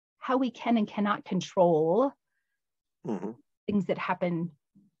how we can and cannot control Mm-hmm. things that happen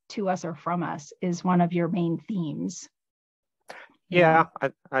to us or from us is one of your main themes. Yeah,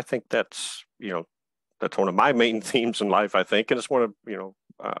 I think that's, that's one of my main themes in life, I think. And it's one of,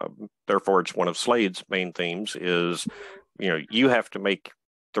 therefore it's one of Slade's main themes is, you have to make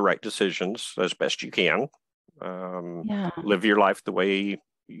the right decisions as best you can. Live your life the way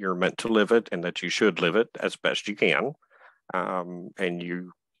you're meant to live it and that you should live it as best you can. And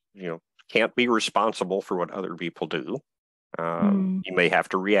you can't be responsible for what other people do. You may have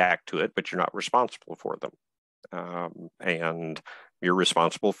to react to it, but you're not responsible for them. And you're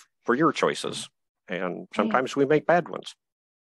responsible for your choices. And sometimes we make bad ones.